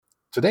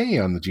Today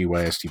on the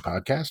GYST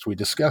podcast, we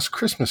discuss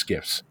Christmas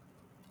gifts.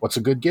 What's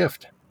a good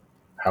gift?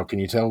 How can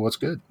you tell what's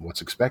good?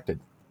 What's expected?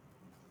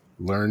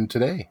 Learn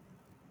today.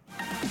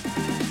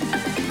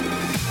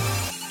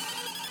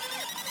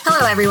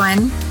 Hello,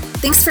 everyone.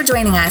 Thanks for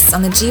joining us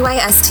on the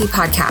GYST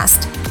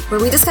podcast, where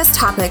we discuss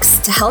topics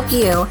to help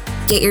you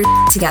get your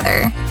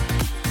together.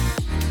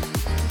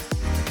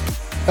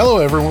 Hello,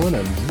 everyone,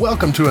 and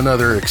welcome to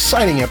another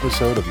exciting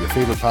episode of your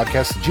favorite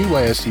podcast, the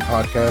GYST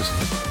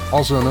podcast,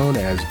 also known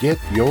as Get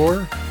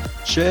Your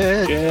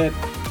Shit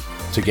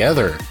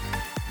Together.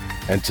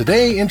 And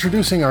today,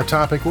 introducing our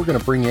topic, we're going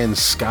to bring in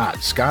Scott.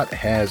 Scott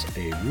has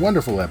a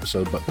wonderful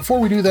episode, but before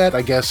we do that,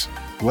 I guess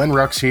Glenn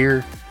Ruck's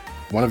here,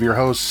 one of your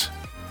hosts,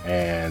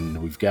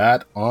 and we've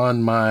got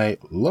on my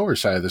lower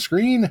side of the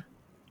screen,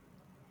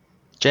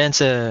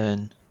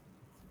 Jensen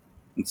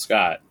and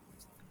Scott.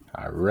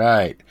 All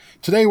right.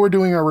 Today we're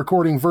doing our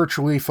recording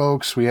virtually,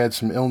 folks. We had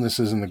some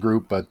illnesses in the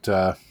group, but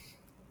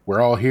we're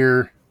all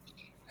here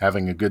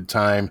having a good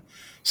time,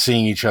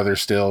 seeing each other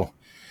still.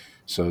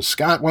 So,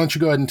 Scott, why don't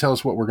you go ahead and tell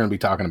us what we're going to be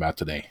talking about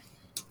today?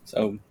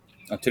 So,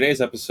 on today's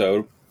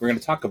episode, we're going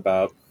to talk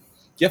about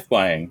gift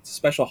buying. It's a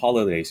special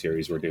holiday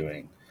series we're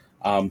doing.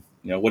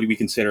 What do we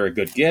consider a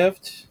good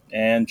gift,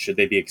 and should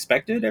they be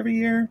expected every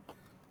year?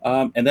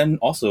 And then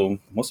also,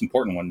 most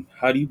important one,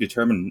 how do you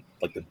determine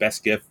like the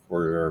best gift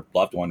for your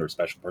loved one or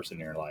special person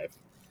in your life?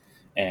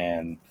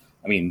 And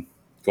I mean,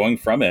 going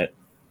from it,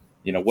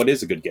 what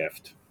is a good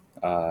gift?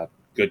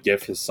 Good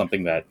gift is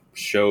something that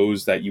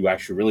shows that you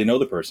actually really know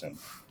the person,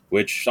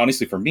 which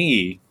honestly for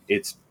me,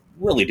 it's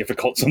really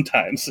difficult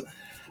sometimes.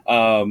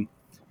 But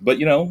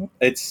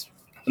it's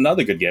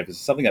another good gift. It's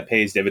something that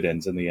pays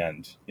dividends in the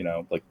end,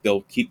 like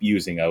they'll keep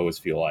using, I always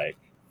feel like.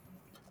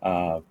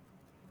 A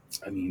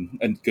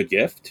good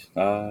gift.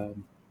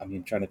 Trying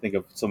to think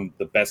of some of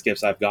the best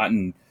gifts I've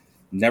gotten.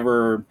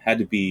 Never had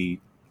to be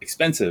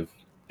expensive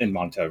in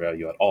monetary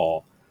value at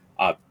all.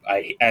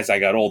 As I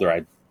got older,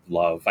 I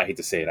hate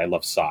to say it, I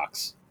love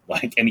socks.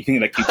 Like anything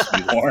that keeps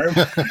me warm.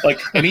 Like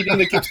anything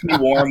that keeps me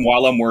warm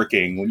while I'm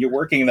working. When you're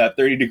working in that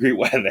 30-degree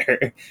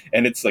weather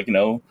and it's like,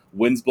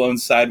 wind's blowing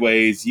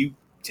sideways, you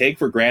take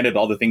for granted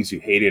all the things you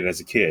hated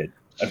as a kid.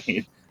 I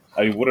mean,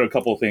 what are a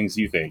couple of things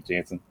you think,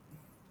 Jansen?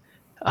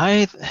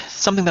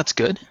 Something that's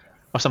good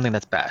or something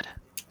that's bad?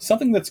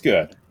 Something that's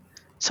good.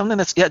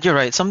 You're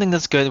right. Something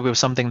that's good with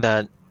something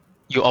that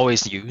you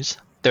always use.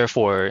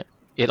 Therefore,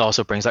 it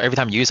also brings out every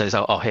time you use it, it's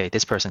like, oh, hey,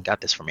 this person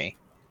got this for me.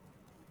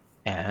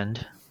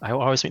 And I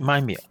will always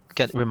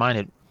get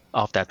reminded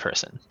of that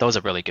person. Those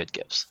are really good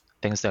gifts.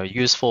 Things that are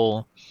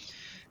useful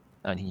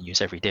and you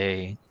use every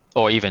day,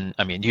 or even,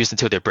 use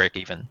until they break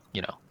even,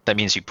 that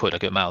means you put a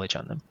good mileage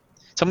on them.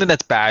 Something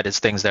that's bad is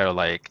things that are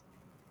like,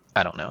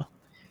 I don't know,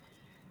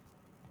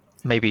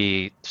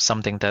 maybe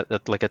something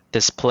that like a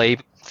display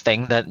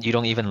thing that you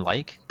don't even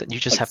like, that you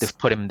just have to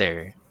put him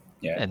there.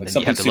 Yeah, and like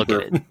then you have to look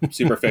at it.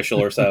 Superficial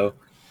or so.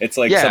 It's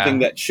like something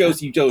that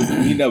shows you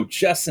know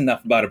just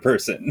enough about a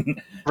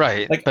person.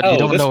 Right, like, but you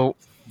don't know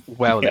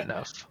well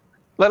enough.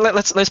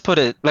 Let's put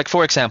it, like,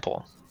 for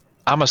example,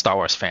 I'm a Star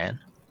Wars fan,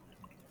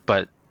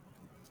 but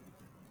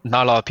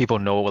not a lot of people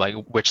know like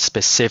which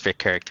specific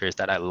characters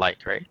that I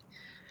like, right?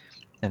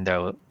 And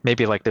they'll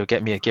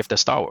get me a gift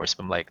of Star Wars,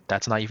 but I'm like,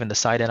 that's not even the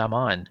side that I'm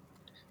on.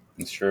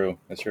 It's true.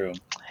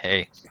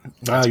 Hey,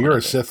 you're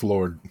a Sith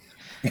Lord.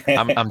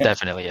 I'm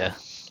definitely a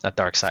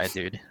dark side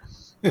dude.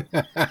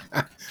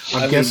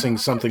 I'm guessing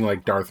something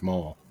like Darth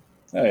Maul.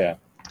 Oh yeah,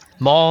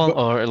 Maul,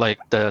 or like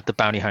the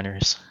bounty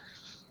hunters.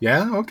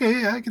 Yeah,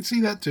 okay, I can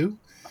see that too.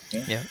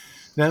 Yeah.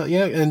 Now,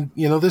 and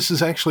this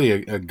is actually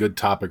a good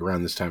topic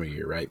around this time of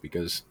year, right?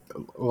 Because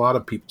a lot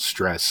of people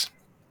stress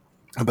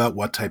about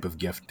what type of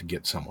gift to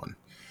get someone.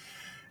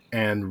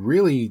 And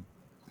really,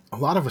 a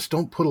lot of us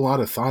don't put a lot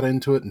of thought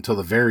into it until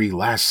the very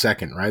last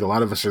second, right? A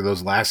lot of us are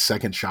those last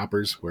second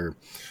shoppers where,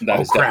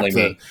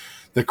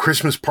 the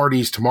Christmas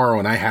party's tomorrow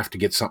and I have to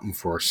get something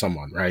for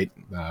someone, right?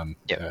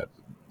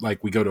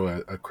 Like we go to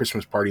a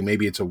Christmas party,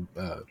 maybe it's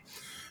a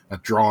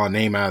draw a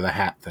name out of the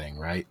hat thing,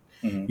 right?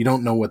 Mm-hmm. You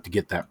don't know what to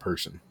get that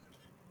person.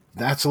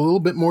 That's a little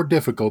bit more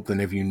difficult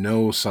than if you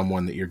know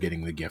someone that you're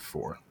getting the gift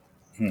for.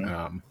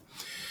 Mm-hmm.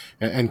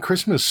 And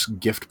Christmas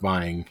gift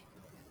buying,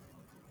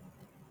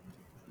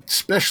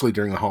 especially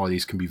during the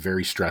holidays, can be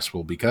very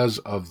stressful because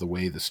of the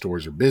way the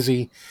stores are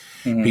busy.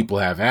 Mm-hmm. People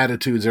have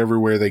attitudes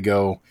everywhere they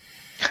go.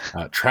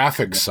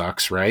 Traffic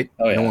sucks, right?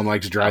 Oh, yeah. No one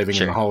likes driving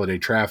in the holiday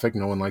traffic.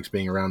 No one likes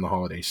being around the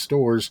holiday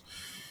stores.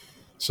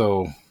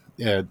 So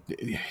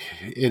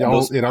it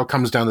all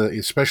comes down to,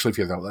 especially if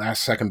you're the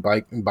last second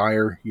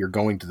buyer, you're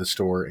going to the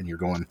store and you're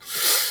going,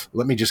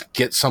 let me just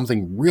get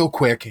something real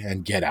quick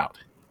and get out.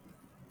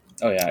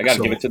 Oh yeah, I got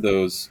to give it to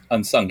those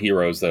unsung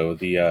heroes though,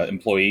 the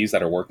employees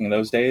that are working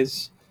those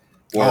days,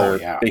 where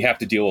they have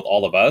to deal with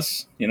all of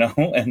us,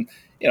 and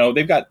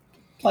they've got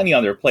plenty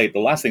on their plate. The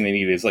last thing they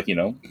need is like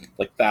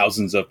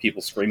thousands of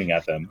people screaming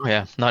at them. Oh,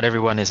 yeah, not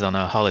everyone is on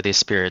a holiday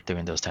spirit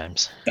during those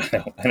times.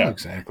 I know.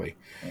 Exactly.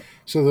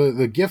 So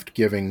the gift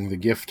giving, the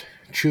gift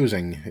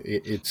choosing,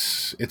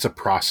 it's a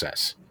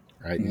process.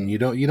 right? And you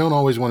don't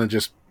always want to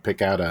just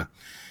pick out a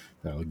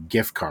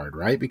gift card,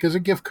 right? Because a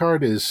gift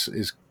card is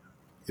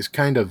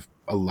kind of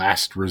a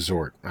last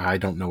resort. I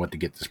don't know what to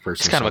get this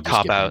person. It's kind so of a I'll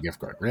just get them cop-out. gift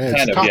card. It's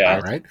Kind a of, cop yeah.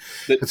 out, right?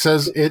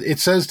 It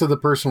says to the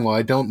person, well,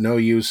 I don't know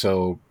you,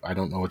 so I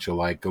don't know what you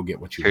like. Go get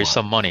what you Here's want.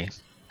 some money.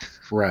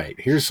 Right.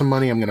 Here's some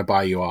money I'm going to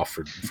buy you off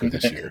for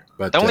this year.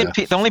 But The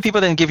only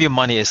people that give you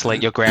money is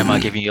like your grandma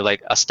giving you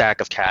like a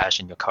stack of cash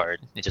in your card.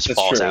 It just That's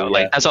falls true, out. yeah.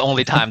 Like that's the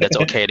only time that's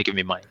okay to give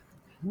me money.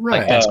 right,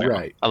 Like thanks, grandma.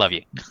 right. I love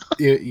you.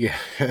 Yeah,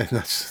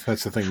 that's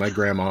the thing. My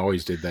grandma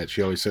always did that.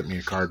 She always sent me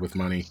a card with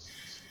money.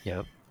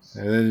 Yep.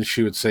 And then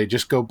she would say,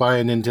 just go buy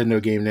a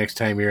Nintendo game next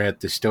time you're at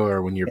the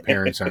store when your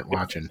parents aren't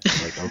watching.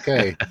 Like,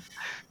 okay.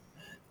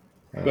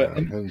 But-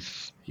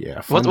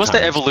 Yeah. fun What's the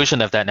times.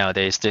 evolution of that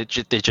nowadays? They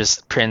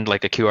just print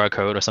like a QR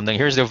code or something.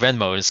 Here's your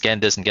Venmo. Scan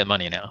this and get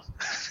money now.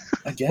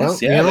 I guess, Well,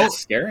 yeah, you know, that's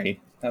scary.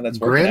 How that's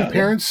working out, yeah.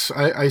 Grandparents,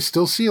 I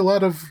still see a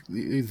lot of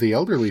the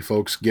elderly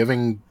folks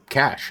giving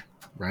cash,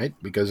 right?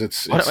 Because it's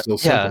still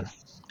simple.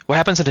 What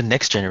happens to the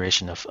next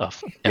generation of Yeah,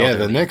 the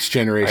elderly? next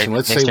generation. Right,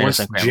 Let's next say once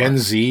generation Gen grandma.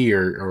 Z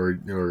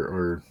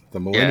or the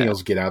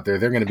millennials get out there,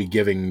 they're going to be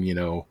giving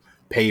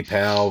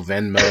PayPal,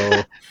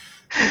 Venmo.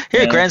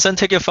 Here, Yeah. grandson,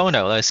 take your phone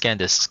out. Let's scan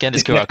this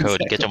QR code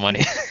and get your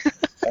money.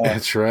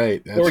 That's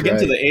right. That's Well, we're getting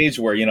to right. the age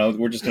where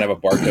we're just gonna have a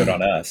barcode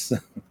on us.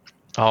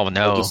 Oh They'll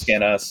no, just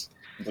scan us.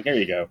 It's like, there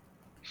you go.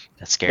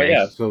 that's But scary.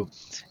 yeah, So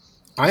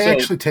I So-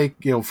 actually take,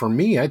 for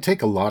me, I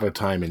take a lot of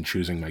time in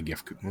choosing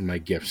my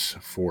gifts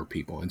for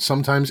people. And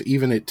sometimes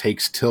even it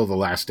takes till the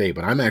last day,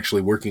 but I'm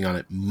actually working on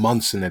it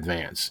months in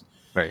advance.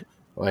 Right.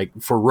 Like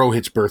for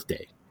Rohit's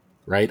birthday,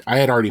 right? I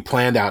had already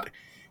planned out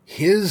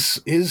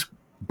his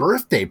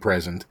birthday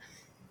present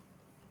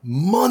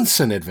months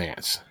in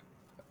advance.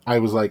 I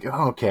was like,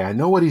 oh, okay, I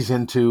know what he's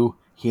into.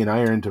 He and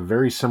I are into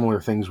very similar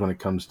things when it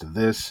comes to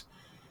this.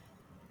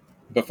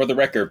 but for the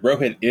record,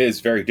 Rohit is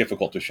very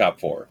difficult to shop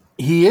for.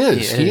 He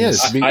is. He He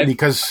is. is. I-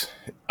 Because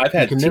I've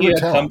had can never Tia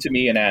tell. come to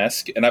me and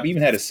ask, and I've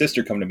even had his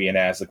sister come to me and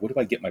ask, like, what do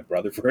I get my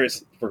brother for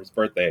his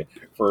birthday,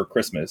 for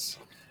Christmas?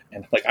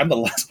 And like, I'm the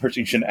last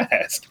person you should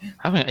ask.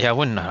 I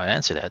wouldn't know how to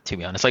answer that, to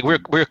be honest. Like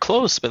we're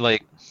close, but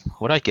like,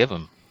 what do I give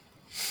him?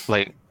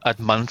 Like a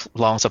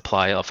month-long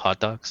supply of hot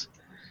dogs?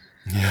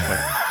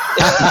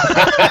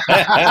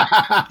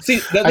 See,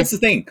 that's the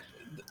thing.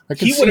 I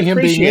can He see would him being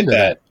appreciate into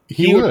that. that.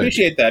 He would would.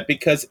 appreciate that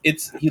because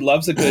he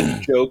loves a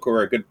good joke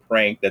or a good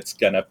prank that's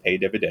gonna pay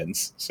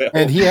dividends. So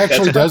And he that's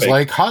actually does perfect.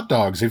 like hot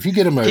dogs. If you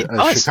get him He a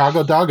does.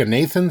 Chicago dog, a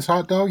Nathan's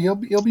hot dog, he'll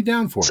be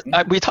down for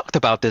it. We talked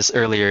about this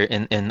earlier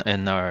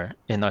in our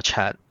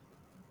chat.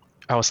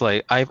 I was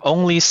like, I've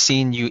only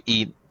seen you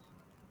eat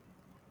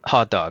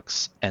hot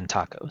dogs and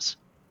tacos.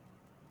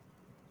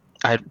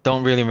 I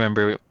don't really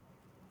remember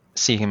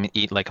seeing him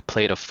eat like a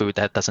plate of food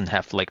that doesn't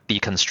have like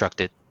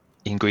deconstructed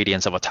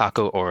ingredients of a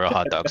taco or a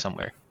hot dog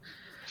somewhere.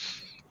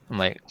 I'm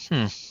like,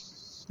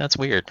 that's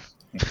weird.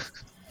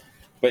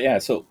 But yeah,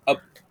 so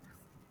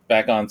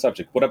back on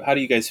subject. How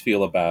do you guys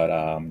feel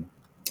about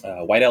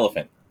White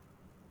Elephant?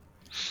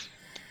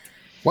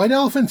 White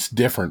Elephant's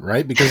different,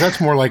 right? Because that's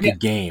more like Yeah. a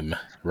game,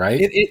 right?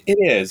 It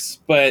is,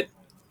 but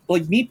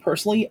like me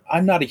personally,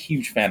 I'm not a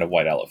huge fan of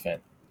White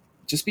Elephant,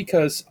 just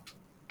because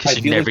Because I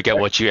you feel never like- get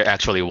what you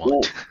actually well,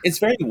 want. it's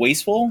very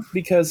wasteful.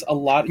 Because a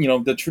lot,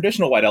 the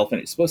traditional White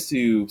Elephant is supposed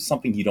to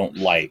something you don't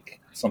like,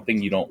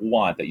 something you don't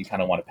want that you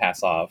kind of want to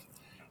pass off,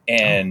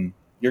 and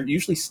you're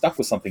usually stuck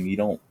with something you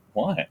don't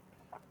want.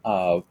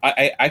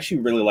 I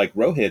actually really like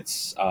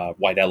Rohit's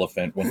White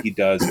Elephant when he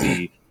does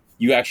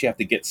you actually have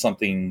to get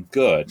something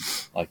good,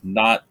 like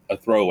not a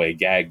throwaway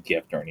gag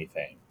gift or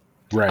anything.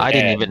 Right. I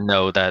didn't and- even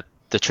know that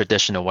the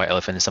traditional white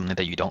elephant is something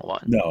that you don't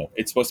want. No,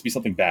 it's supposed to be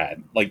something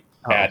bad, like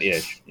Oh.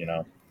 bad-ish,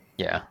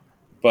 Yeah.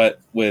 But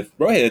with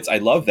Rohit's, I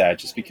love that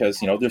just because,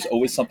 there's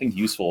always something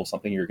useful,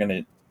 something you're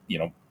going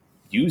to,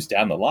 use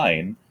down the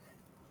line.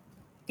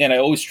 And I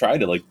always try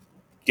to,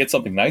 get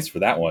something nice for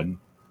that one.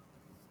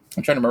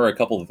 I'm trying to remember a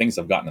couple of the things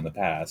I've gotten in the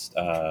past.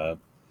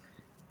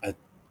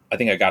 I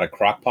think I got a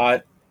crock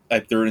pot. I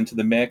threw it into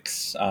the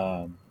mix.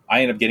 I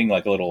ended up getting, a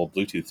little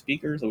Bluetooth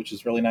speakers, which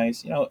is really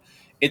nice.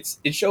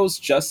 It shows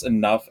just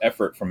enough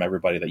effort from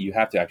everybody that you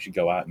have to actually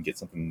go out and get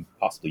something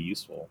possibly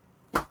useful.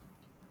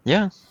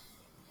 Yeah.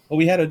 Well,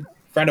 we had a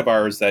friend of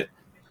ours that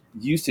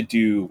used to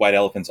do White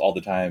Elephants all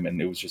the time,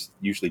 and it was just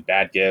usually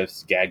bad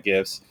gifts, gag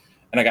gifts.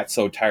 And I got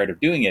so tired of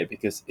doing it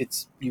because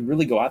you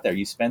really go out there,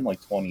 you spend like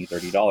 $20,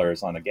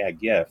 $30 on a gag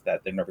gift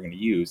that they're never going to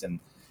use, and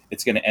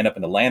it's going to end up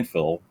in the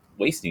landfill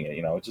wasting it.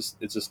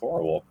 It's just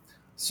horrible.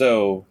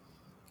 So,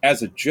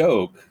 as a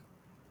joke,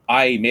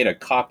 I made a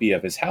copy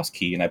of his house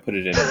key and I put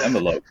it in an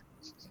envelope.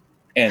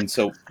 And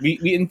so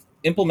we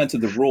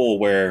implemented the rule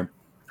where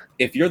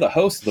if you're the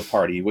host of the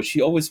party, which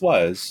he always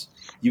was,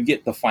 you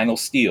get the final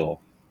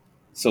steal.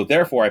 So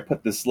therefore, I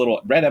put this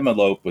little red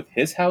envelope with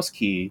his house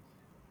key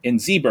in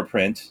zebra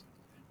print.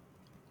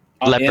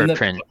 Leopard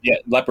print. Yeah,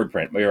 leopard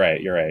print. You're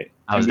right.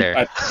 I was And there.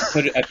 I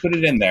put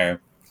it in there,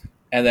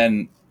 and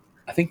then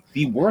I think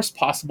the worst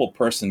possible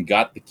person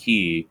got the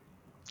key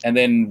And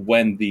then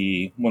when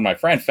my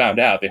friend found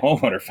out, the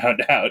homeowner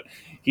found out,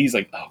 he's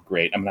like, "Oh,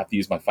 great! I'm gonna have to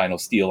use my final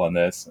steel on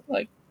this." I'm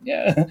like,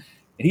 yeah, and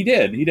he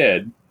did. He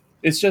did.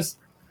 It's just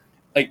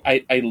like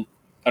I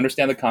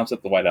understand the concept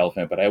of the white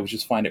elephant, but I would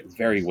just find it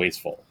very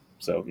wasteful.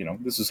 So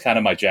this was kind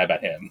of my jab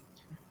at him.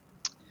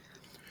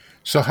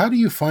 So how do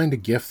you find a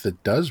gift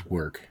that does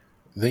work,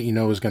 that you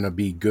know is going to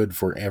be good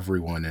for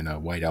everyone in a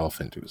white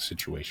elephant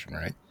situation,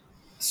 right?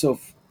 So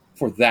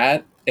for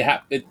that,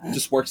 it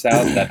just works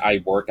out that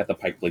I work at the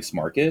Pike Place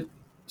Market.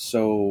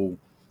 So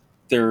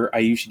I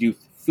usually do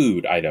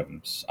food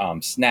items,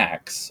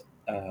 snacks,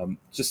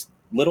 just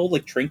little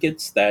like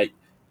trinkets that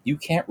you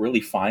can't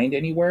really find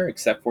anywhere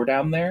except for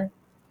down there.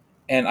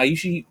 And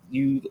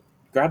you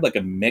grab like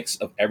a mix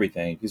of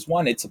everything because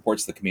one, it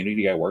supports the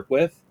community I work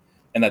with,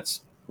 and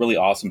that's really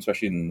awesome,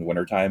 especially in the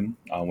wintertime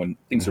when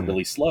things are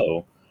really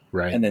slow.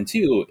 Right. And then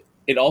two,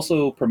 it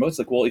also promotes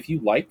like, well, if you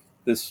like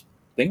this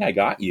thing I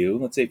got you,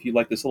 let's say if you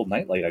like this little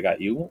nightlight I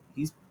got you, well,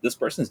 this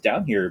person's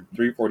down here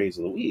 3 or 4 days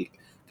of the week.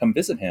 Come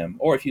visit him.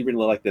 Or if you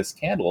really like this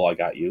candle I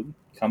got you,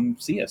 come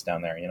see us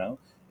down there.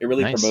 It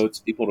really promotes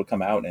people to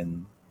come out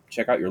and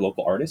check out your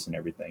local artists and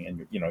everything.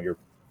 And you're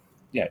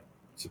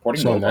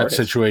supporting. So in that artists.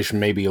 situation,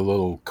 maybe a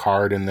little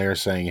card in there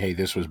saying, "Hey,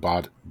 this was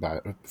bought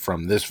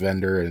from this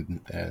vendor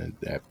and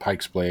at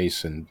Pike's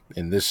Place and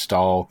in this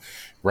stall,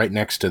 right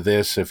next to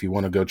this. If you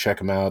want to go check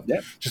them out,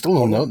 just a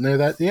little note in there.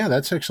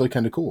 That's actually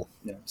kind of cool.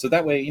 Yeah. So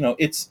that way,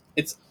 it's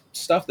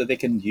stuff that they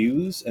can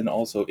use, and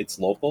also it's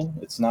local.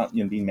 It's not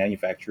being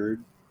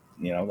manufactured,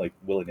 like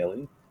willy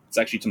nilly. It's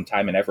actually some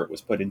time and effort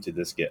was put into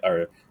this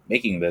or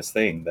making this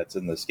thing that's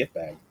in this gift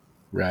bag.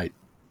 Right.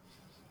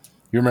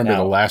 You remember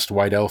the last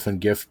white elephant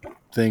gift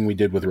thing we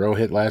did with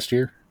Rohit last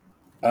year?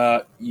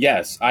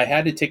 Yes, I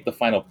had to take the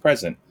final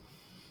present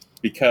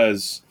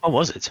because... What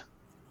was it?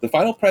 The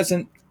final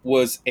present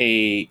was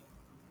a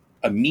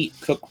meat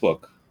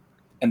cookbook,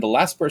 and the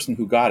last person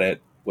who got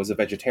it was a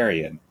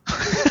vegetarian.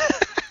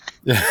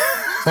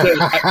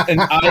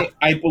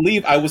 I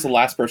believe I was the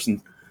last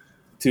person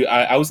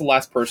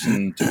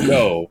to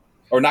go,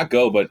 or not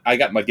go, but I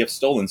got my gift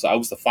stolen, so I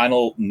was the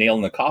final nail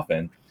in the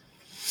coffin.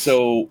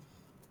 So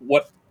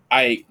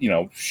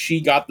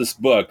she got this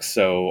book,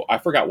 so I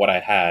forgot what I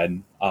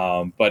had.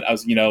 But I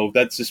was,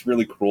 that's just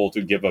really cruel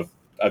to give a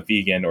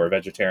vegan or a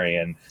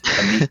vegetarian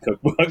a meat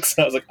cookbook.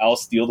 So I was like, I'll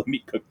steal the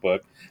meat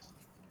cookbook.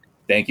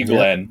 Thank you,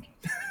 Glenn.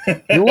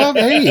 You're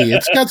welcome. Hey,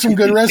 it's got some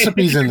good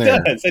recipes in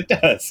there. It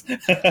does.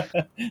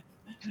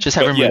 Just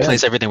have him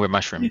replace everything with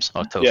mushrooms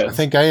or tofu. I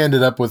think I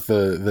ended up with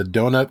the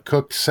donut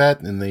cooked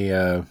set and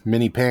the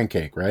mini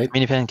pancake, right?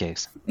 Mini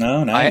pancakes.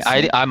 Oh, nice.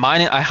 I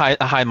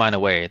hide mine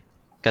away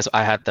because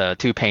I had the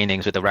 2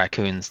 paintings with the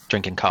raccoons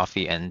drinking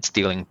coffee and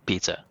stealing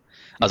pizza.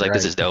 I was like,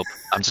 this is dope.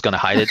 I'm just gonna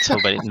hide it so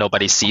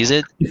nobody sees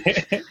it.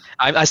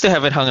 I still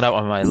have it hung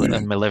up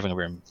in my living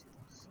room.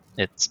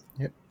 It's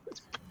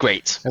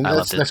great. And I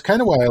loved it. That's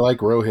kind of why I like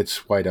Rohit's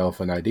white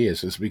elephant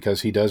ideas, is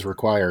because he does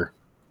require,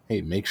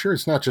 hey, make sure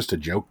it's not just a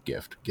joke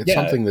gift. Get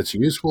something that's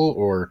useful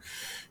or,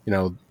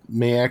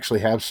 may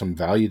actually have some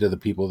value to the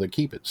people that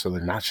keep it. So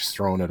they're not just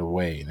throwing it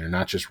away. They're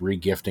not just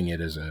re-gifting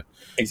it as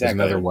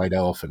another white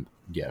elephant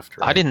gift.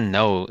 Right? I didn't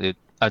know it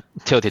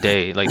until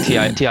today. Like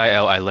TIL,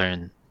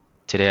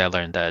 today I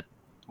learned that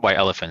white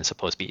elephant is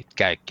supposed to be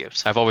gag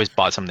gifts. I've always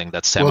bought something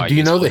that's semi. Well, do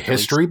you know the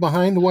history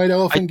behind the white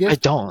elephant gift? I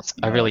don't.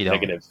 I really don't.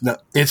 Negative. No,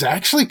 it's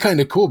actually kind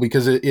of cool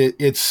because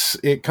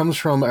it comes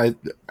from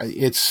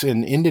it's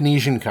an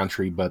Indonesian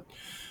country, but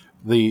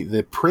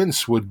the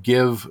prince would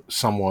give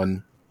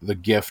someone the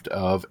gift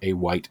of a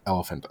white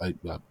elephant,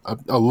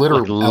 a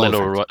literal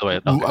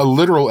elephant, a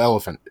literal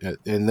elephant,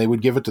 and they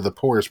would give it to the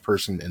poorest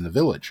person in the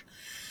village.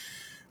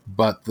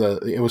 But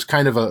it was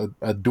kind of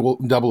a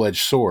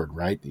double-edged sword,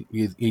 right?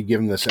 He'd give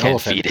them this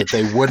elephant that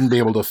they wouldn't be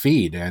able to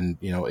feed, and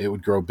it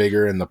would grow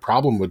bigger, and the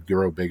problem would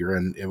grow bigger,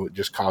 and it would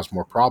just cause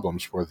more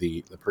problems for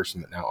the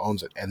person that now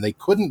owns it. And they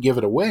couldn't give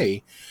it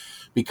away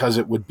because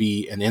it would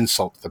be an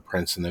insult to the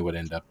prince, and they would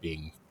end up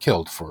being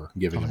killed for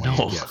giving away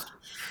a gift.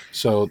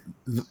 So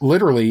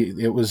literally,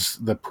 it was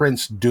the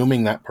prince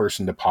dooming that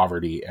person to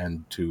poverty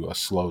and to a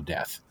slow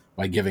death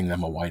by giving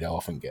them a white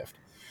elephant gift.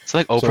 It's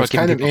like Oprah. So it's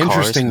kind of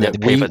interesting that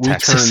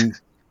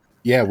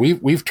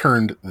we've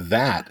turned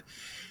that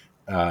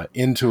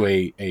into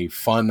a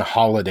fun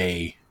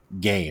holiday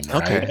game.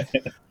 Right? Okay.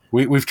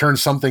 We've turned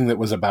something that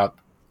was about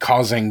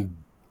causing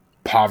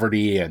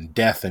poverty and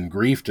death and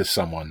grief to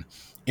someone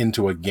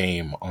into a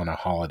game on a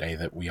holiday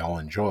that we all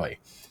enjoy.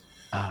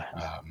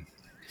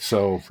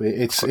 So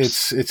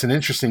it's an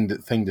interesting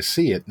thing to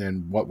see it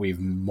and what we've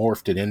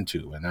morphed it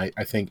into. And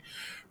I think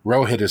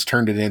Rohit has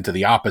turned it into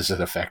the opposite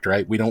effect,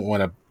 right? We don't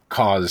want to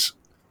cause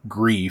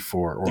grief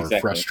or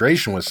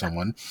frustration with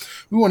someone.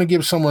 We want to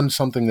give someone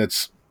something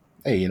that's,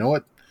 hey, you know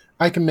what?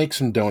 I can make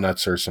some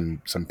donuts or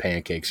some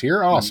pancakes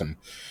here. Awesome.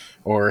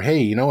 Or, hey,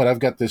 you know what? I've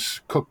got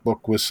this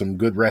cookbook with some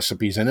good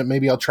recipes in it.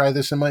 Maybe I'll try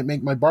this and might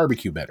make my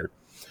barbecue better.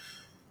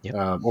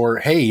 Yep. Or,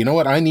 hey, you know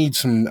what? I need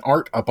some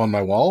art up on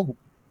my wall.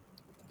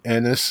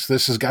 and this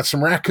has got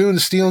some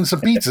raccoons stealing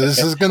some pizza. This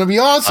is going to be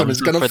awesome.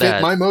 It's going to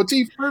fit my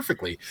motif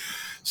perfectly.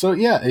 So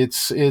yeah,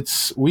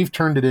 it's we've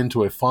turned it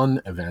into a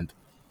fun event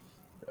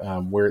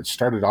where it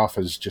started off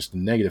as just a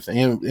negative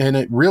thing, and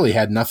it really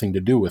had nothing to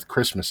do with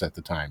Christmas at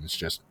the time. It's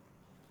just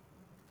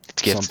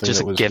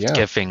just a gift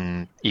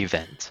giving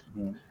event.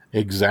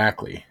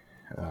 Exactly.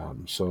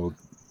 So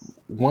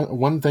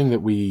one thing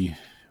that we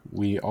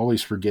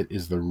always forget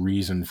is the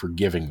reason for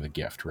giving the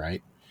gift,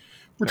 right?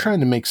 We're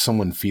trying to make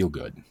someone feel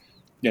good.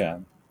 Yeah.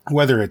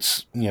 Whether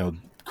it's,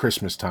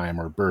 Christmas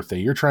time or birthday,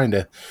 you're trying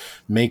to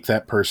make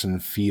that person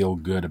feel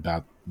good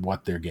about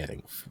what they're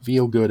getting,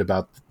 feel good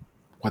about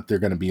what they're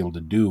going to be able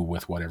to do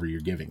with whatever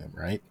you're giving them,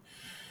 right?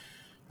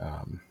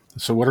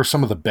 So what are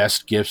some of the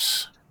best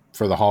gifts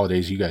for the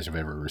holidays you guys have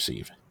ever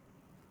received?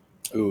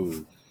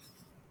 Ooh,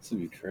 this would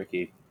be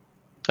tricky.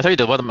 I'll tell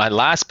you what my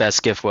last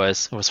best gift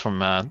was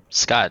from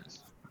Scott.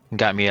 He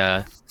got me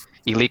a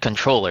Elite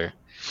controller.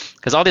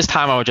 Because all this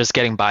time I was just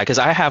getting by, because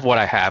I have what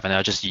I have and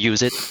I'll just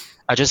use it.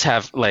 I just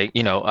have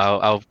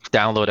I'll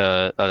download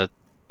a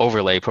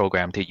overlay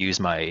program to use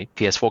my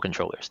PS4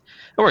 controllers.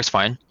 It works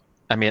fine.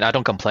 I mean, I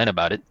don't complain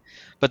about it.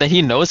 But then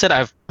he knows that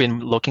I've been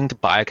looking to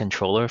buy a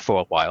controller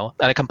for a while,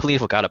 and I completely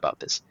forgot about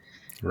this.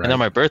 Right. And on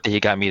my birthday, he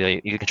got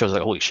me the controller.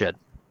 Like, holy shit,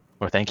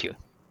 or thank you.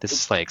 This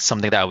is like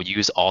something that I would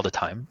use all the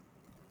time.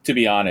 To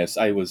be honest,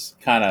 I was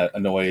kind of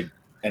annoyed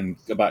and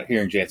about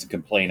hearing Jansen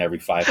complain every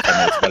 5-10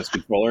 minutes about his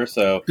controller.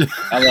 So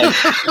I'm like,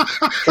 so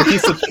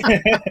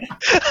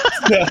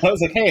I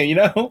was like, hey,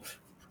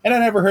 and I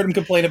never heard him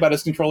complain about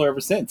his controller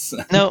ever since.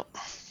 No,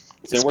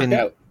 so it worked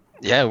out.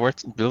 Yeah, it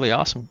worked really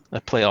awesome. I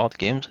play all the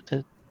games with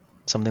it.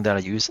 Something that I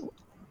use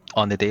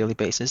on a daily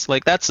basis.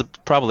 Like that's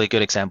probably a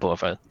good example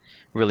of a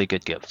really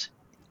good gift.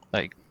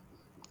 Like,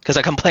 because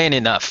I complain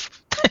enough.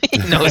 He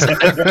knows that.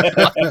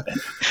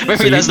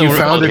 Maybe so that's the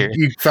word here.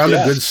 You found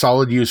a good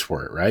solid use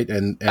for it, right?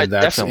 And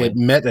it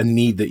met a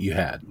need that you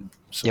had.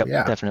 So,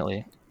 yep,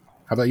 definitely.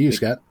 How about you,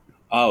 Scott?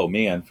 Oh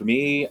man, for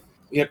me,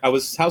 I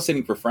was house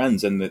sitting for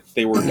friends, and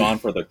they were gone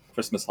for the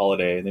Christmas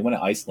holiday, and they went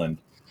to Iceland.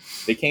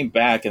 They came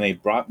back and they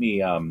brought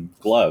me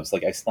gloves,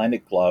 like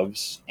Icelandic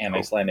gloves and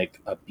Icelandic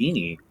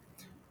beanie.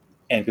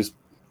 And because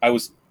I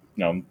was,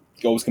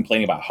 always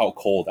complaining about how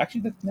cold.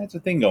 Actually, that's a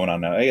thing going on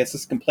now. I guess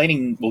this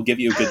complaining will give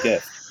you a good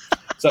gift.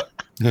 So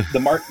the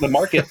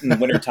market in the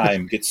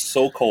wintertime gets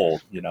so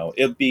cold.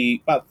 It'll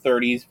be about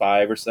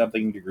 35 or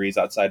something degrees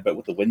outside, but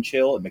with the wind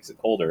chill, it makes it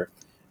colder.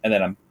 And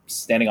then I'm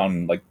standing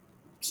on like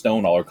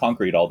stone or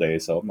concrete all day,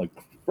 so I'm like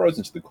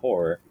frozen to the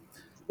core.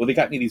 Well, they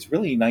got me these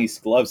really nice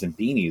gloves and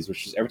beanies,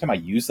 which is every time I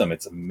use them,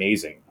 it's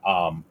amazing.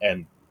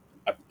 And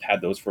I've had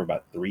those for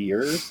about 3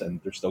 years, and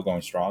they're still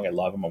going strong. I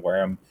love them. I wear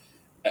them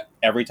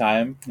every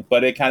time.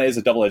 But it kind of is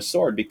a double-edged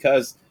sword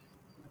because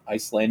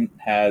Iceland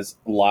is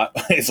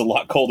a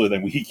lot colder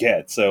than we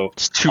get. So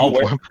it's too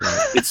warm.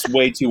 It's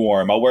way too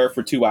warm. I'll wear it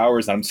for 2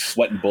 hours, and I'm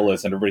sweating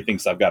bullets, and everybody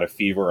thinks I've got a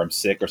fever or I'm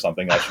sick or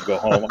something. I should go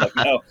home. I'm like,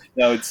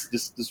 no, it's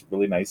just this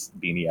really nice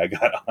beanie I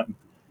got on.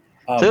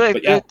 So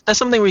that's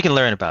something we can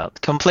learn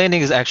about.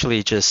 Complaining is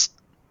actually just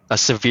a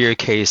severe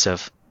case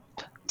of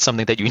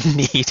something that you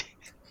need.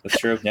 That's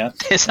true. Yeah,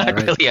 it's not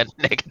really a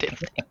negative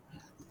thing.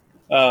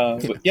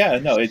 But yeah,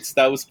 no,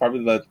 that was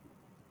probably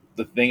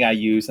the thing I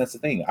use. That's the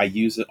thing. I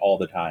use it all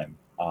the time.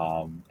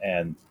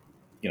 And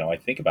I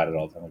think about it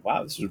all the time. Like,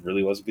 wow, this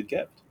really was a good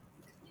gift.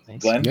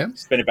 Thanks. Glenn,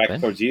 spin it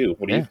back towards you.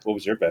 What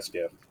was your best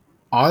gift?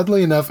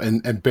 Oddly enough,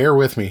 and bear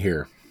with me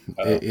here,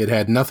 it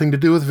had nothing to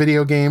do with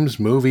video games,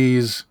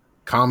 movies,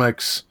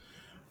 comics,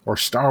 or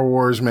Star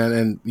Wars, man.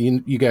 And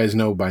you guys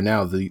know by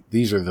now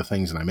these are the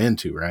things that I'm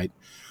into, right?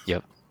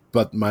 Yep.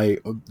 But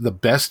the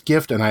best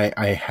gift, and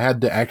I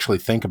had to actually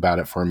think about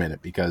it for a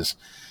minute because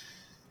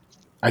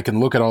I can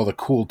look at all the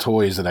cool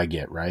toys that I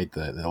get, right?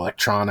 The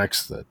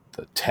electronics, the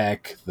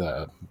tech,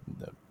 the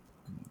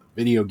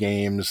video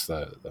games,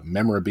 the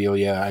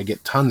memorabilia. I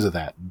get tons of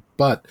that.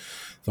 But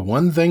the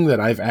one thing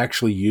that I've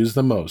actually used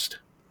the most,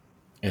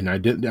 and I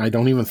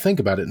don't even think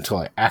about it until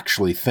I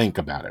actually think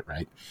about it,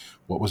 right?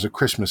 What was a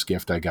Christmas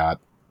gift I got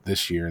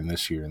this year and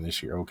this year and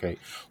this year? Okay.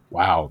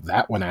 Wow,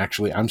 that one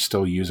actually I'm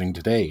still using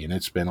today, and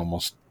it's been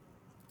almost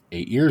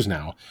 8 years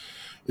now,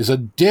 is a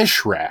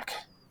dish rack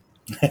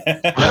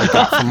I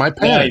got from my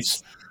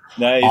parents.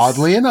 Nice.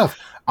 Oddly enough,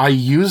 I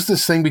use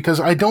this thing because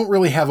I don't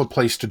really have a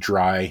place to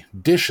dry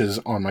dishes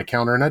on my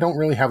counter, and I don't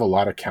really have a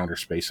lot of counter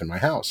space in my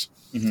house.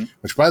 Mm-hmm.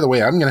 Which, by the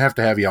way, I'm going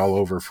to have you all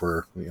over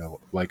for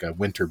like a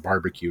winter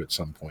barbecue at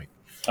some point.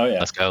 Oh yeah,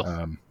 let's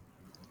go.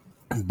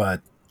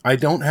 But I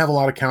don't have a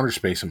lot of counter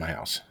space in my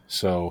house,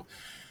 so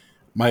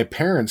my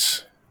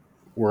parents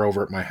were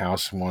over at my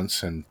house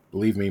once, and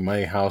believe me,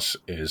 my house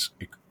is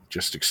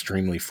just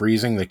extremely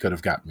freezing. They could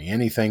have gotten me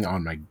anything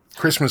on my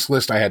Christmas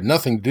list. I had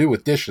nothing to do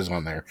with dishes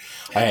on there.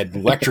 I had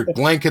electric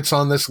blankets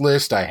on this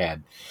list. I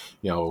had,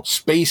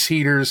 space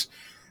heaters.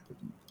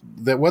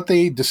 That what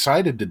they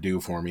decided to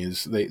do for me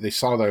is they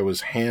saw that I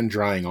was hand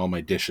drying all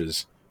my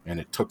dishes, and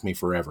it took me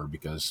forever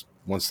because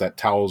once that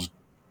towel's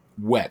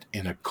wet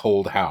in a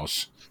cold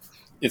house,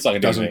 it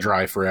doesn't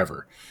dry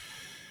forever.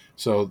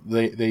 So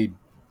they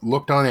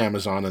looked on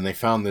Amazon and they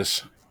found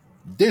this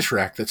dish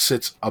rack that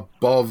sits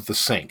above the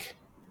sink.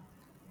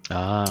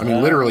 I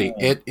mean, literally,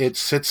 it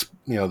sits,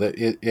 that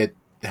it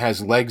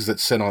has legs that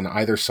sit on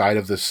either side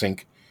of the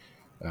sink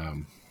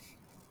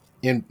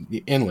in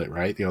the inlet,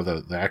 right?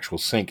 The actual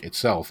sink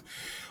itself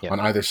on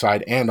either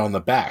side and on the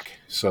back.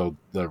 So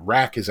the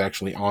rack is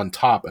actually on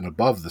top and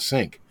above the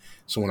sink.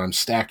 So when I'm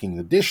stacking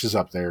the dishes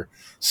up there,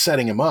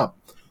 setting them up,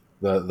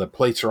 the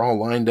plates are all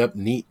lined up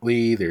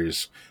neatly.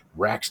 There's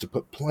racks to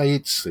put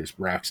plates. There's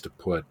racks to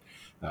put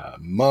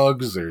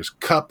mugs. There's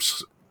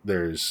cups.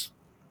 There's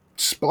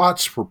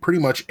spots for pretty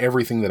much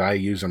everything that I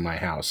use in my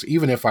house.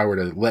 Even if I were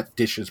to let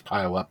dishes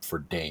pile up for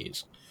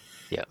days,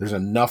 there's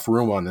enough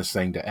room on this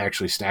thing to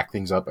actually stack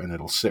things up, and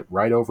it'll sit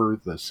right over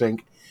the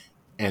sink,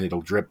 and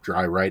it'll drip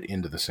dry right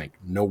into the sink.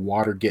 No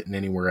water getting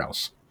anywhere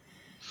else.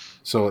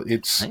 So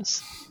it's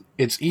Nice.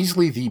 It's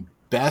easily the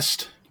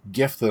best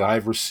gift that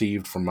I've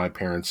received from my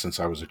parents since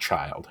I was a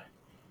child.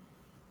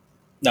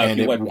 Now, And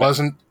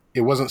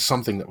it wasn't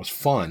something that was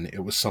fun.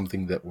 It was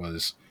something that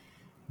was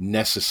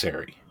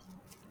necessary.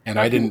 And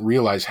I didn't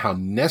realize how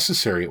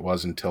necessary it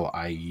was until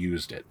I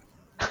used it.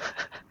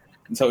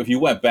 So if you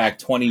went back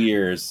 20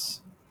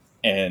 years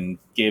and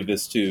gave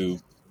this to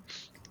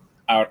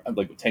our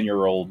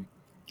 10-year-old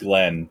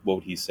Glenn, what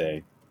would he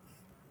say?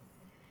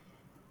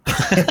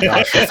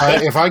 Gosh,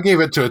 if I gave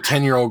it to a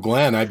 10-year-old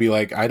Glenn, I'd be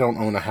like, I don't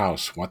own a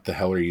house. What the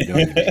hell are you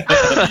doing to me?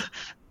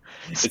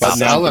 But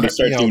now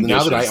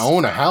that I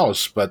own a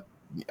house, but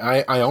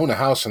I own a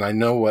house and I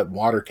know what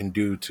water can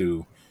do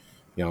to,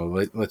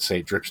 let's say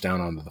it drips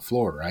down onto the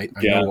floor, right?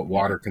 I know what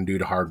water can do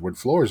to hardwood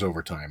floors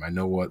over time. I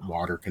know what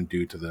water can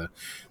do to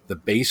the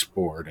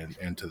baseboard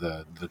and to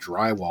the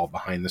drywall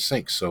behind the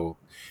sink. So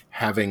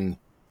having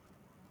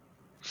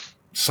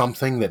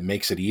something that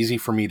makes it easy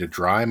for me to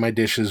dry my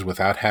dishes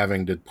without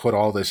having to put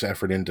all this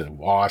effort into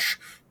wash,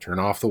 turn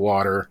off the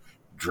water,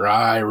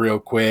 dry real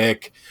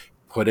quick,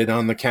 put it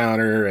on the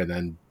counter, and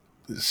then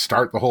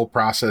start the whole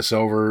process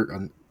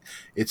over.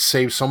 It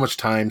saves so much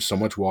time, so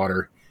much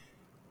water.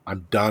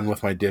 I'm done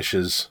with my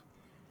dishes.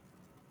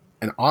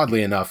 And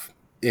oddly enough,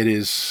 it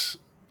is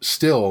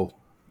still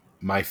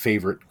my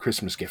favorite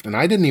Christmas gift. And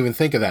I didn't even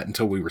think of that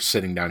until we were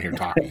sitting down here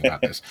talking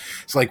about this.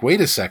 It's like, wait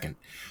a second.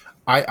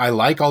 I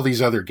like all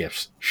these other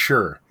gifts,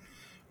 sure.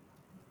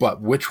 But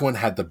which one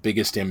had the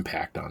biggest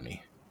impact on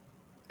me?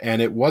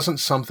 And it wasn't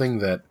something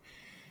that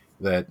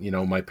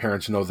my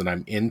parents know that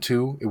I'm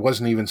into. It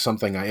wasn't even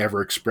something I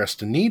ever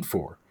expressed a need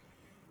for.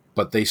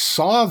 But they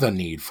saw the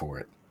need for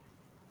it.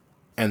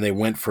 And they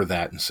went for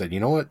that and said,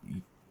 you know what?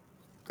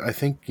 I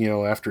think,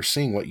 after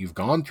seeing what you've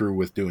gone through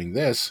with doing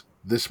this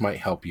might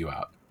help you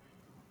out.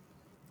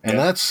 And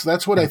that's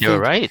what I think. You're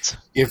right.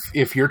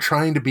 If you're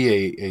trying to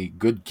be a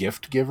good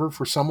gift giver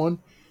for someone,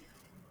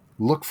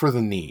 look for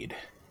the need,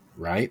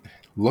 right?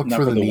 Look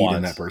for the need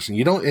in that person.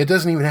 It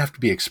doesn't even have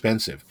to be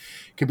expensive.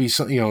 It could be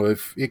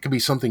it could be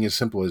something as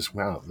simple as,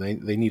 wow, they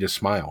need a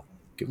smile.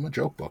 Give them a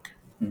joke book.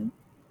 Mm-hmm.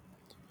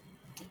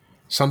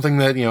 Something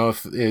that,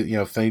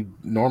 if they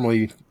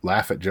normally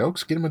laugh at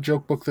jokes, get them a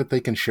joke book that they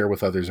can share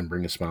with others and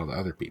bring a smile to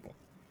other people.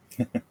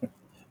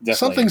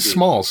 Something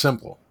small,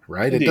 simple,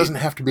 right? Indeed. It doesn't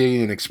have to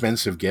be an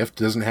expensive gift.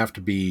 It doesn't have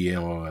to be,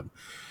 a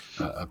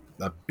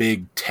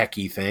big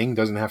techie thing. It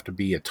doesn't have to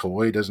be a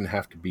toy. It doesn't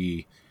have to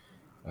be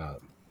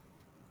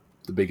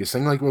the biggest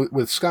thing. Like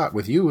with Scott,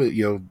 with you,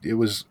 it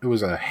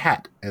was a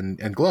hat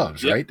and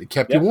gloves, right? It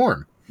kept you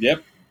warm.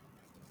 Yep.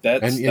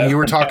 And you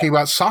were talking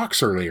about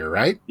socks earlier,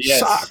 right? Yes,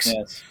 socks.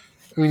 Yes.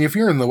 I mean, if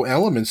you're in the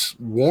elements,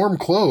 warm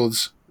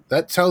clothes,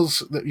 that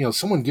tells that,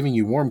 someone giving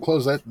you warm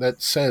clothes,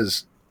 that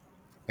says,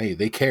 hey,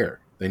 they care.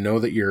 They know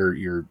that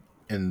you're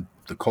in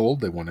the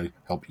cold. They want to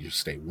help you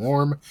stay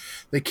warm.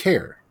 They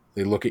care.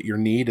 They look at your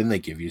need and they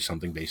give you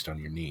something based on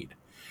your need,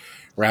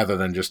 rather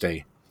than just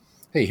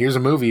hey, here's a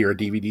movie or a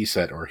DVD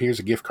set, or here's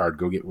a gift card.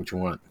 Go get what you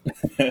want.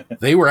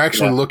 They were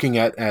actually looking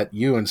at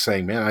you and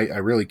saying, man, I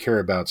really care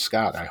about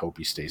Scott. I hope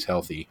he stays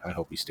healthy. I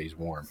hope he stays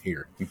warm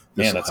here.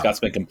 Man, that Scott's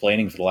been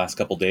complaining for the last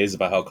couple of days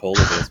about how cold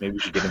it is. Maybe we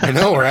should get him. I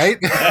know, right?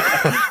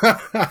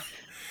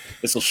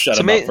 This will shut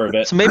him up for a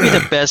bit. So maybe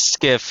the best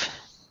gift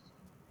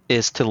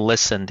is to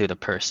listen to the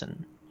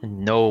person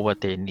and know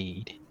what they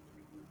need,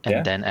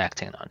 and then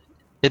acting on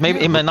it.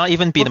 It might not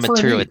even be the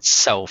material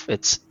itself.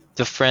 It's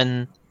the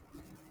friend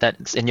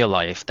that's in your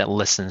life that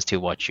listens to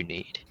what you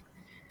need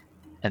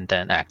and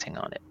then acting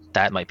on it.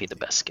 That might be the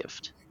best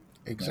gift.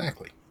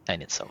 Exactly.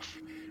 In itself.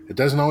 It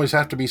doesn't always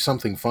have to be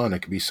something fun. It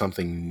could be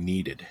something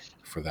needed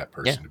for that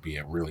person to be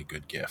a really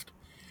good gift.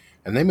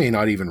 And they may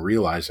not even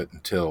realize it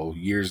until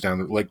years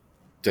down like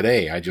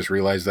today, I just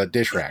realized that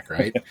dish rack,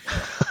 right?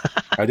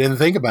 I didn't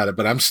think about it,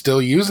 but I'm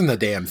still using the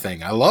damn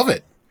thing. I love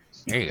it.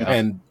 There you go.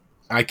 And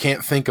I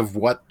can't think of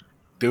what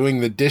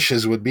doing the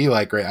dishes would be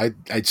like, right?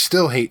 I'd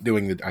still hate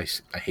doing I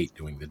hate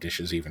doing the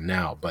dishes even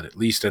now, but at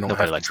least I don't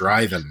have to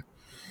dry them.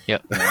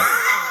 Yep.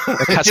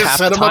 I just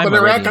set them up in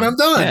the rack and I'm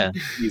done. Yeah.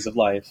 Ease of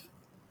life.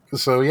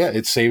 So yeah,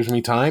 it saves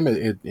me time.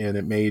 And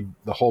it made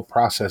the whole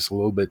process a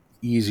little bit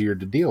easier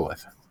to deal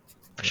with.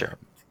 For sure.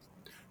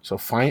 So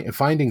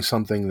finding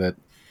something that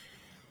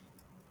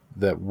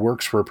that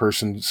works for a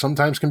person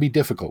sometimes can be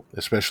difficult,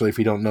 especially if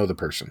you don't know the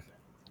person.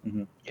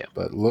 Mm-hmm. Yeah.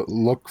 But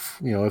look,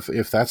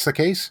 if that's the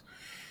case,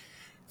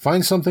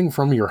 find something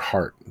from your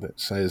heart that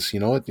says, you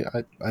know what,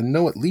 I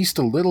know at least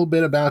a little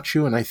bit about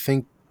you, and I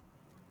think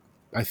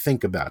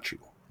about you,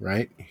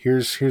 right?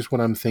 Here's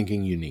what I'm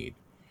thinking you need.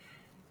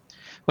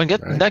 When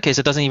in Right. that case,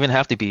 it doesn't even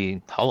have to be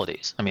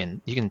holidays. I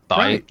mean, you can buy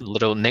Right.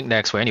 little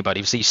knickknacks for anybody.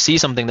 If you see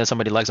something that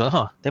somebody likes,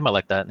 they might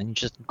like that, and you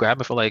just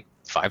grab it for like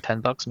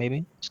 $5-10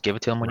 maybe. Just give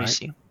it to them when you Right.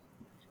 see them.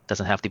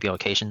 Doesn't have to be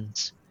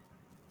occasions.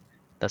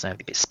 Doesn't have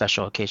to be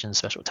special occasions,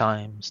 special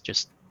times.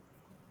 Just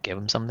give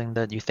them something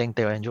that you think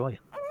they'll enjoy.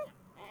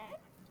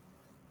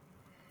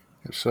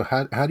 So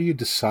how do you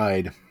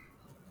decide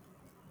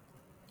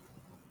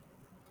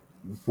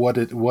what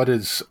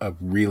is a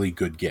really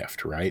good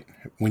gift, right?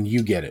 When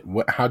you get it,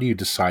 how do you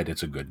decide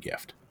it's a good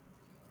gift?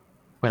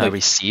 When I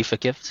receive a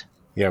gift,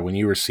 Yeah, when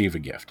you receive a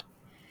gift.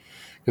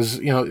 Because,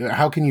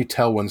 how can you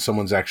tell when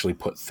someone's actually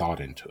put thought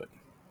into it?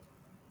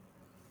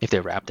 if they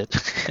wrapped it.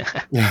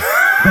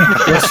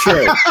 That's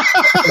true.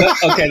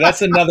 Okay,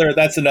 that's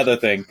another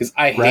thing, because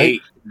I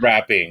hate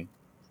wrapping.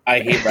 I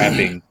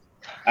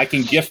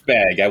can gift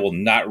bag. I will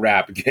not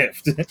wrap a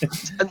gift.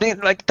 I mean,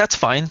 like, that's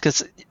fine,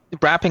 because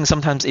wrapping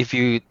sometimes, if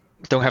you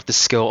don't have the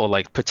skill or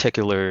like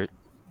particular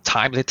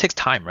time, it takes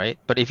time, right?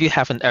 But if you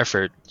have an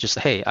effort, just,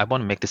 hey, I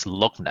want to make this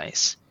look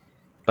nice,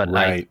 but I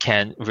Right.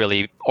 can't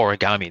really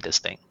origami this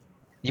thing.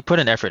 You put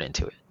an effort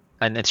into it,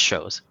 and it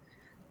shows.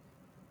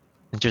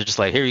 And you're just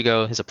like, here you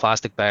go, here's a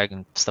plastic bag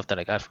and stuff that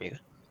I got for you.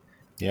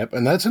 Yep,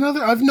 and that's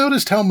another. I've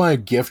noticed how my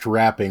gift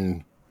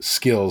wrapping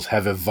skills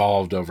have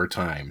evolved over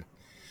time.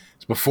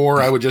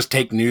 Before, I would just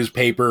take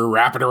newspaper,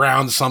 wrap it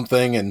around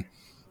something, and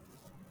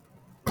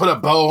put a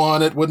bow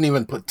on it. Wouldn't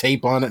even put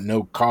tape on it.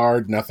 No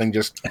card, nothing.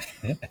 Just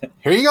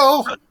here you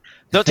go.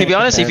 No, to be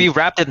honest, if you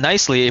wrapped it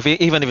nicely,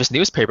 even if it's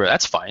newspaper,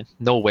 that's fine.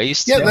 No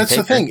waste. Yeah, no that's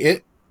the paper.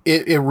 thing.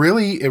 It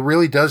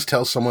really does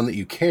tell someone that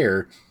you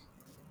care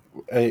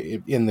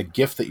in the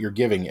gift that you're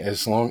giving.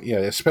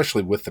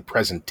 Especially with the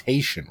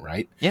presentation,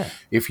 right? Yeah.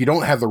 If you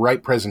don't have the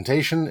right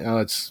presentation,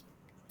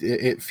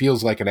 it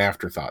feels like an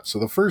afterthought. So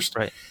the first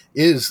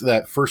is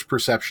that first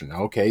perception.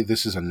 Okay,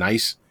 this is a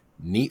nice,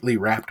 neatly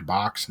wrapped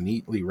box,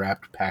 neatly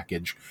wrapped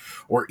package,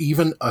 or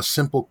even a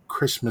simple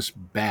Christmas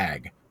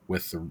bag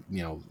with the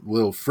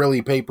little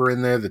frilly paper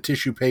in there, the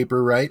tissue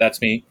paper, right?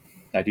 That's me.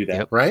 I do that.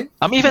 Yep. Right?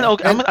 I'm even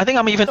okay. I think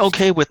I'm even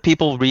okay with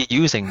people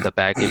reusing the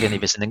bag, even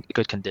if it's in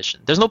good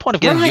condition. There's no point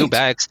of getting new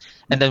bags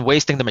and then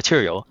wasting the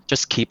material.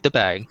 Just keep the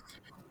bag,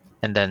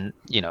 and then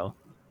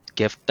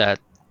give that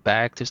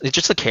bag to. It's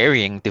just a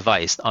carrying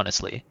device,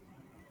 honestly.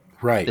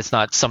 Right. It's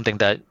not something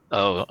that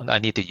I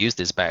need to use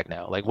this bag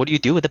now. Like, what do you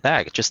do with the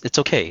bag? It's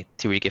okay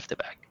to re-gift the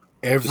bag.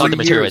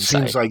 Every year it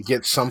seems I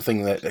get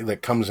something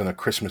that comes in a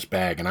Christmas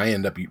bag, and I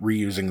end up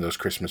reusing those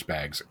Christmas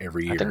bags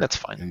every year. I think that's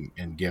fine.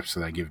 And gifts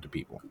that I give to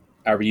people.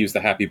 I reuse the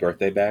happy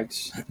birthday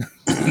bags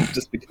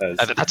just because.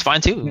 That's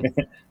fine too.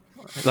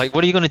 Like,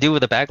 what are you going to do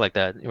with a bag like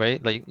that,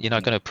 right? Like, you're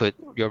not going to put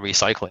your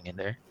recycling in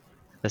there.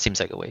 That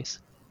seems like a waste.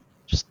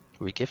 Just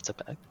re-gift a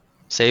bag.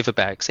 Save a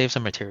bag. Save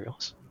some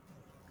materials.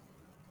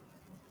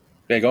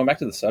 Yeah, going back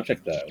to the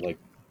subject though, like,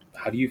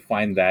 how do you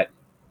find that?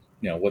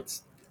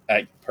 What's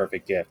that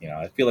perfect gift?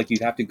 I feel like you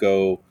have to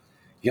go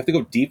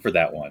deep for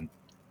that one.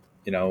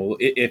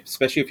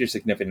 Especially if you're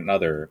significant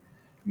other.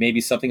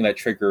 Maybe something that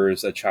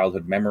triggers a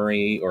childhood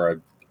memory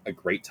or a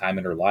great time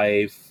in her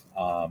life.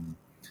 A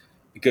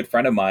good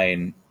friend of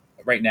mine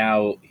right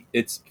now,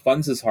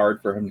 funds is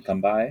hard for him to come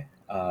by,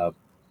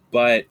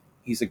 but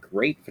he's a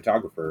great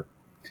photographer.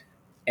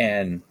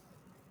 And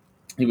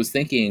he was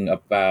thinking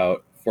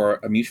about, for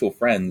a mutual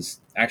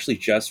friends, actually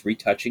just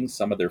retouching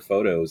some of their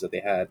photos that they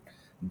had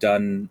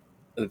done,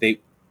 that they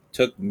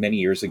took many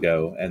years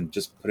ago, and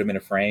just put them in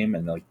a frame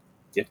and like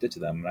gift it to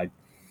them. And I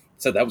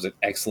said that was an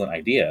excellent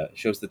idea. It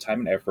shows the time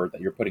and effort that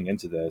you're putting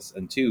into this.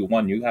 And two,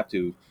 one, you have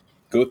to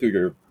go through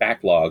your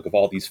backlog of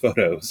all these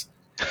photos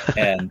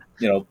and,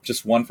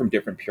 just one from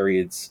different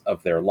periods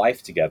of their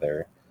life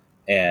together.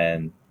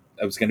 And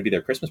it was going to be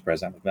their Christmas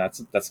present. That's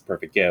the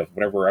perfect gift.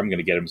 Whatever I'm going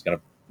to get him is going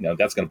to,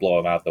 that's going to blow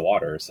him out of the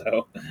water.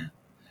 So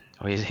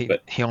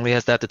he only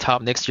has that at the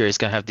top. Next year he's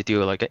going to have to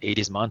do like an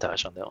 80s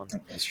montage on that one.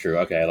 That's true.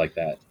 Okay, I like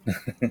that.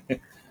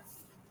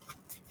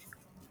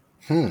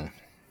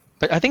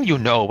 But I think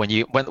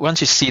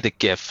once you see the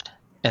gift,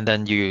 and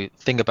then you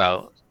think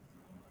about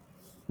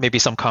maybe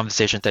some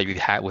conversations that you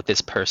had with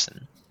this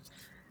person,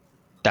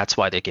 that's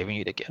why they're giving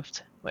you the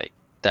gift. Like,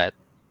 that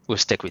will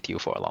stick with you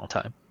for a long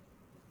time.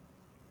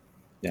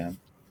 Yeah.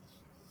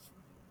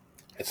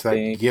 It's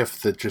that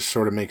gift that just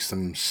sort of makes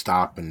them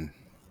stop and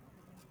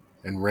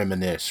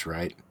reminisce,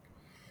 right?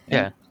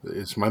 Yeah.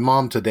 It's my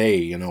mom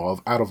today,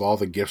 out of all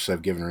the gifts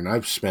I've given her, and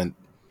I've spent,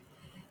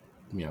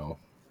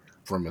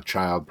 from a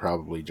child,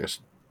 probably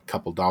just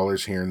couple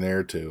dollars here and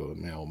there to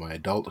my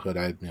adulthood.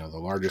 The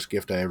largest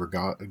gift I ever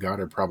got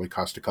her probably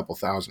cost a couple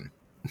 $1,000.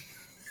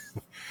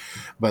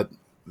 But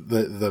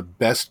the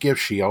best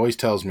gift she always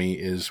tells me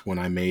is when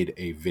I made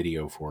a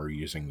video for her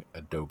using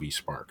Adobe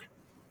Spark.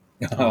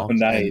 Oh,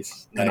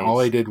 nice. And all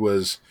I did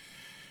was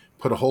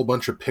put a whole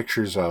bunch of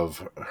pictures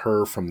of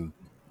her from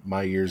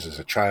my years as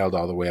a child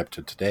all the way up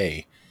to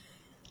today.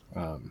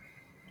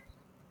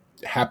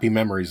 Happy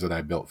memories that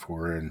I built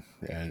for her,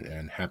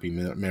 and happy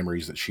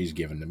memories that she's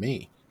given to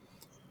me.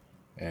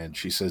 And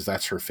she says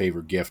that's her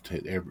favorite gift.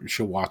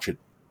 She'll watch it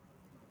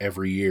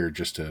every year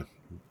just to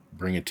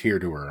bring a tear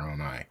to her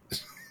own eye.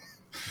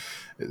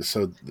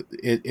 So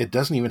it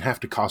doesn't even have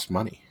to cost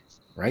money,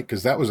 right?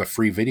 Because that was a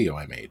free video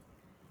I made.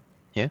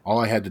 Yeah. All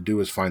I had to do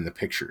was find the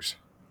pictures.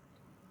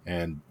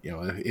 And,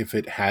 if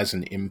it has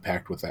an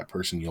impact with that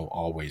person, you'll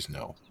always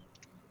know.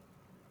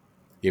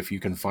 If you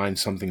can find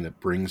something that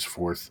brings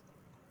forth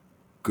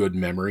good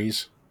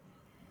memories,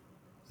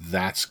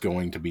 that's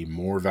going to be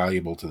more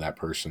valuable to that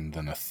person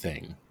than a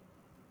thing.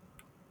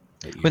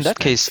 In that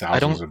case,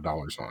 thousands of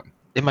dollars on.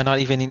 It might not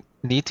even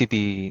need to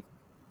be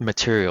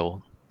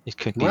material. It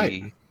could be,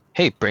 right.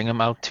 Hey, bring them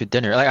out to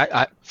dinner.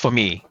 Like for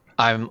me,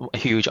 I'm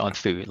huge on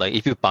food. Like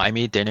if you buy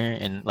me dinner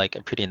in like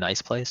a pretty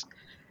nice place,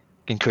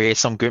 can create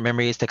some good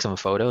memories, take some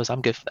photos,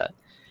 I'm good for that.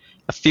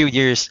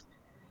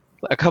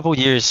 A couple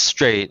years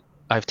straight,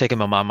 I've taken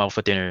my mom out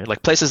for dinner,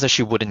 like places that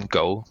she wouldn't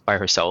go by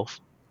herself.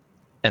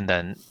 And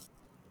then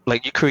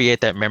like you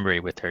create that memory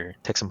with her,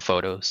 take some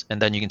photos,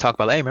 and then you can talk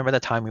about, hey, remember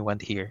that time we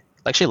went here?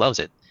 Like she loves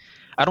it.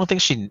 I don't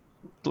think she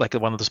like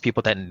one of those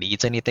people that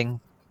needs anything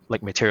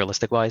like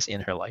materialistic wise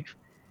in her life,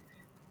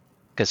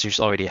 because she's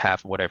already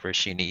have whatever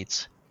she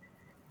needs.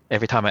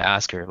 Every time I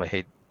ask her, like,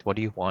 hey, what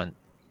do you want?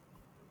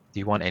 Do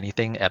you want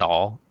anything at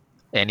all?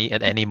 At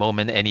any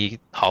moment, any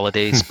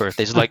holidays,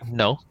 birthdays? Like,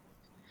 no.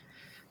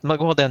 I'm like,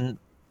 well, then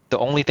the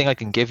only thing I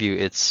can give you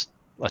is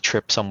a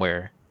trip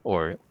somewhere,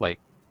 or like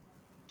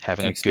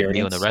having a good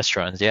meal in the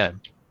restaurants. Yeah.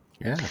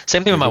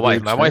 Same thing with my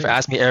wife. My wife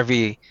asks me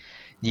every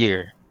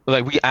year.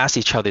 Like we ask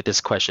each other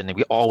this question, and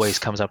we always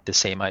comes up with the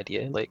same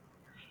idea. Like,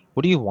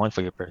 what do you want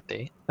for your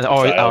birthday? And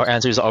our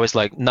answer is always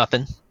like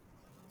nothing.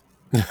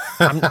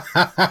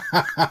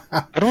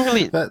 I don't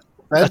really.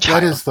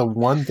 That is the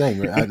one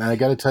thing, and I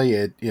got to tell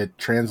you, it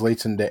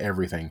translates into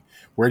everything.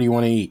 Where do you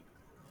want to eat?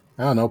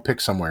 I don't know.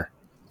 Pick somewhere.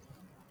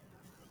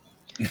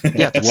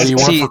 Yeah. What do you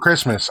want for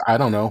Christmas? I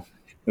don't know.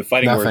 The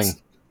fighting Nothing.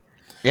 words.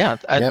 Yeah,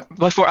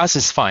 but for us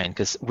it's fine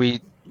because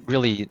we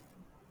really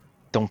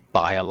don't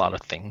buy a lot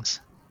of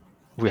things.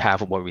 We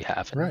have what we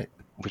have, and right.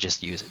 we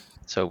just use it.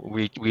 So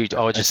we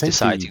all just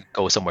decide to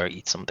go somewhere,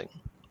 eat something.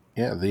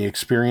 Yeah, the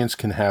experience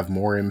can have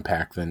more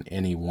impact than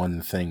any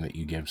one thing that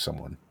you give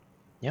someone.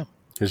 Yeah.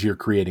 Because you're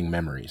creating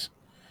memories.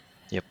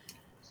 Yep.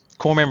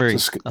 Core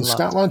memories. So,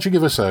 Scott, why don't you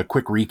give us a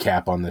quick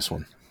recap on this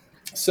one?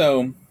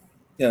 So,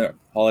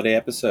 holiday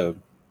episode.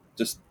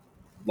 Just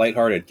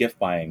lighthearted gift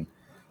buying.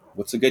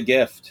 What's a good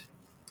gift?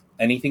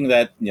 Anything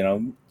that,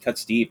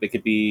 cuts deep. It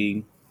could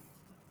be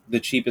the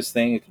cheapest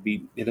thing.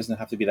 It doesn't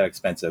have to be that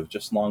expensive.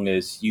 Just long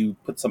as you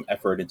put some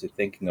effort into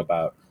thinking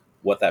about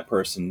what that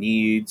person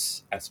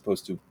needs as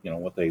opposed to,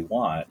 what they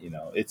want.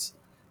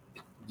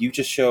 You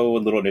just show a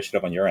little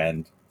initiative on your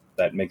end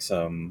that makes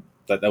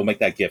that'll make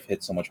that gift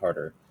hit so much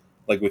harder.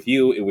 Like with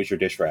you, it was your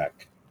dish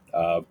rack.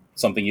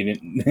 Something you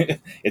didn't,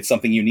 it's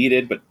something you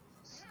needed, but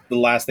the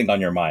last thing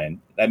on your mind.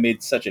 That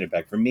made such an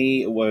impact. For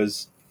me, it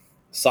was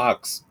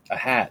socks, a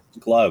hat,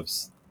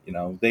 gloves.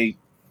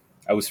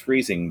 I was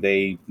freezing.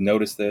 They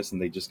noticed this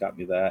and they just got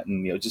me that.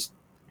 And,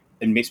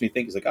 it makes me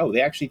think, it's like, oh,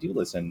 they actually do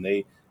listen.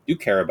 They do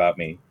care about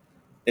me.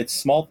 It's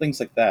small things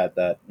like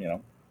that,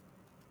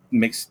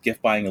 makes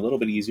gift buying a little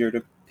bit easier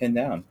to pin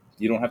down.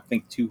 You don't have to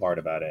think too hard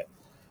about it.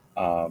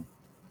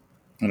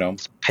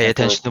 Pay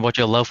attention to what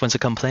your loved ones are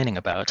complaining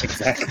about.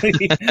 Exactly.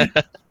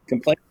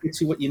 Complain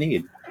to what you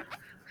need.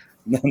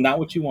 Not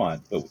what you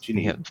want, but what you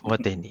need. Yeah,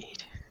 what they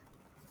need.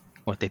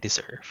 What they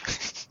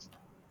deserve.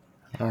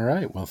 All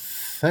right. Well,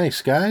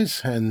 thanks,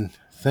 guys. And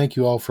thank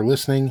you all for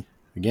listening.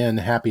 Again,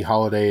 happy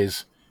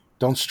holidays.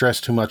 Don't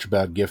stress too much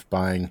about gift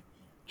buying.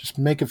 Just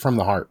make it from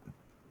the heart,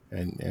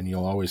 and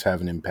you'll always have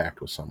an impact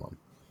with someone.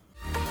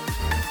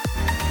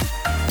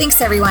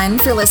 Thanks, everyone,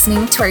 for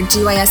listening to our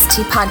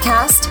GYST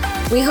podcast.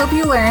 We hope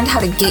you learned how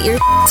to get your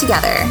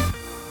together.